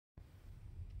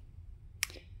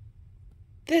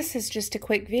This is just a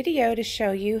quick video to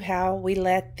show you how we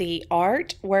let the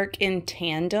art work in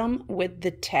tandem with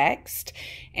the text,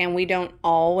 and we don't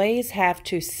always have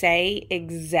to say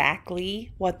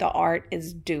exactly what the art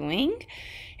is doing,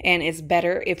 and it's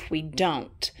better if we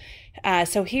don't.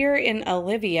 So here in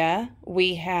Olivia,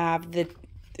 we have the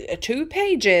 2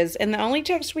 pages, and the only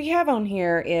text we have on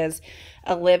here is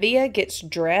Olivia gets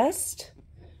dressed.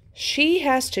 She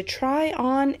has to try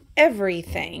on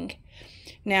everything.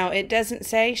 Now, it doesn't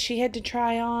say she had to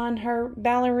try on her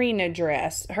ballerina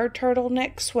dress, her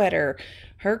turtleneck sweater,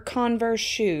 her Converse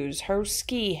shoes, her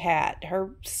ski hat, her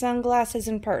sunglasses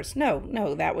and purse.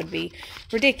 No, that would be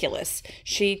ridiculous.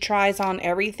 She tries on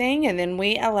everything, and then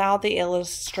we allow the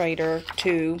illustrator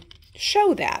to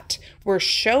show that. We're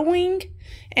showing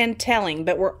and telling,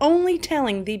 but we're only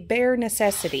telling the bare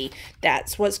necessity.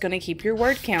 That's what's going to keep your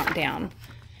word count down.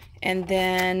 And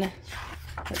then,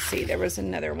 let's see, there was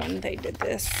another one. They did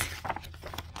this.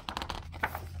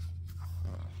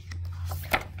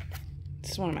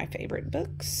 This is one of my favorite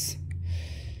books.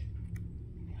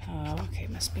 Oh, okay,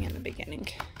 must be in the beginning.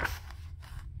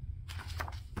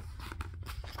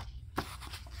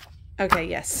 Okay,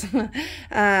 yes.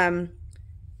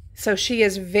 So she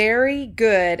is very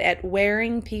good at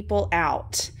wearing people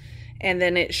out. And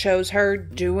then it shows her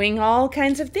doing all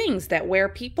kinds of things that wear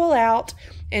people out,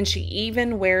 and she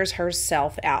even wears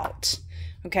herself out.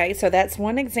 Okay, so that's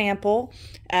one example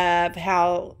of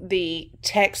how the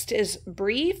text is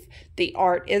brief, the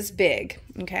art is big.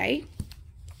 Okay.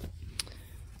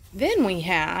 Then we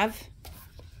have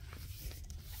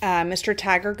Mr.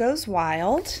 Tiger Goes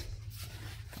Wild.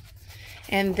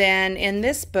 And then in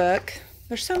this book,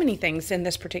 there's so many things in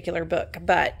this particular book,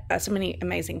 but so many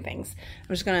amazing things. I'm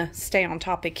just going to stay on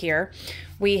topic here.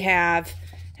 We have,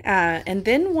 and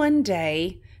then one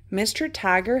day, Mr.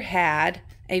 Tiger had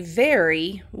a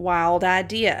very wild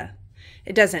idea.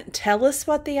 It doesn't tell us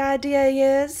what the idea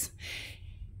is.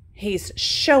 He's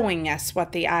showing us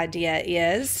what the idea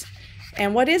is.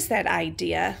 And what is that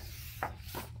idea?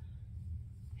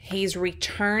 He's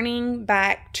returning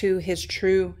back to his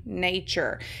true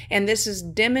nature. And this is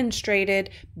demonstrated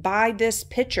by this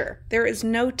picture. There is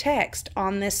no text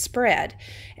on this spread.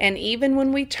 And even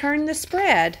when we turn the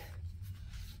spread,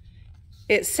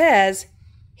 it says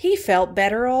he felt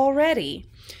better already.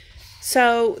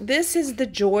 So this is the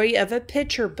joy of a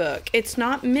picture book. It's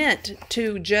not meant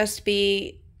to just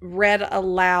be read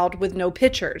aloud with no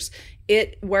pictures.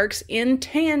 It works in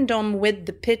tandem with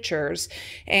the pictures,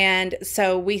 and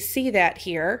so we see that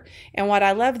here. And what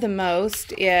I love the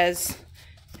most is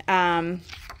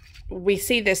we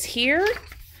see this here,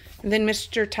 and then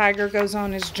Mr. Tiger goes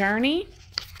on his journey.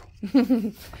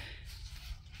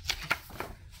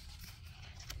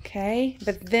 Okay,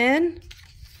 but then,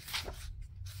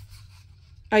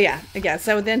 oh yeah,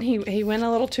 so then he went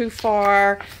a little too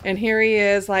far, and here he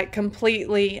is, like,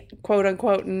 completely quote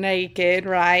unquote naked,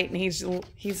 right? And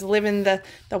he's living the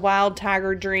wild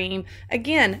tiger dream.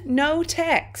 Again, no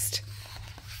text.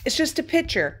 It's just a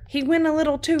picture. He went a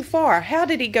little too far. How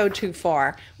did he go too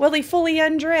far? Well, he fully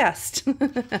undressed.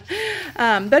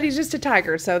 But he's just a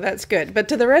tiger, so that's good. But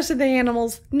to the rest of the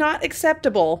animals, not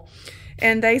acceptable.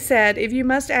 And they said, if you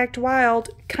must act wild,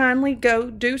 kindly go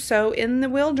do so in the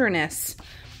wilderness.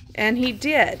 And he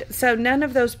did. So none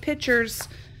of those pictures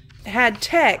had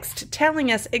text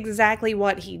telling us exactly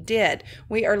what he did.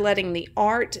 We are letting the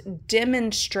art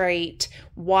demonstrate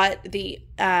what the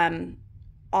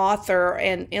author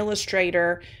and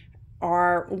illustrator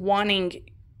are wanting,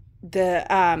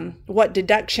 what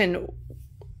deduction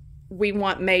we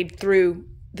want made through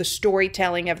the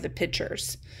storytelling of the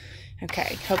pictures.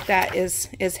 Okay, hope that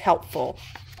is helpful.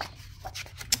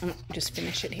 Just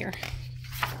finish it here.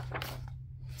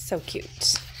 So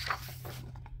cute.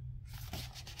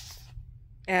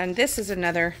 And this is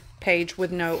another page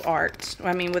with no art.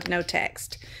 With no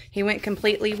text. He went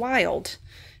completely wild.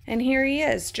 And here he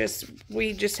is.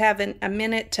 We just have a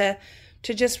minute to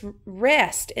just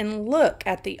rest and look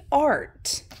at the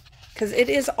art. Because it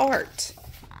is art.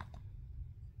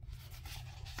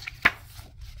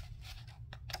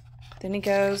 Then he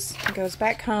goes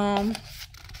back home.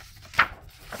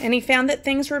 And he found that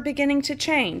things were beginning to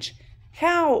change.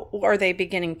 How are they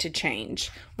beginning to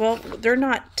change? Well, they're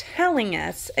not telling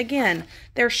us. Again,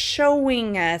 they're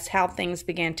showing us how things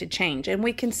began to change. And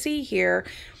we can see here,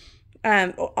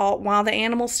 while the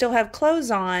animals still have clothes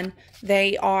on,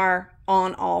 they are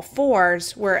on all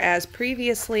fours, whereas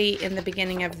previously in the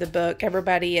beginning of the book,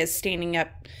 everybody is standing up,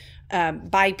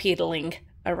 bipedaling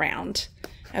around.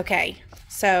 Okay,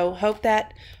 so hope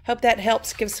that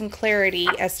helps give some clarity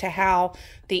as to how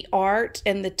the art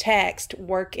and the text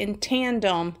work in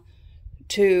tandem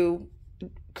to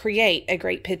create a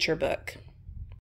great picture book.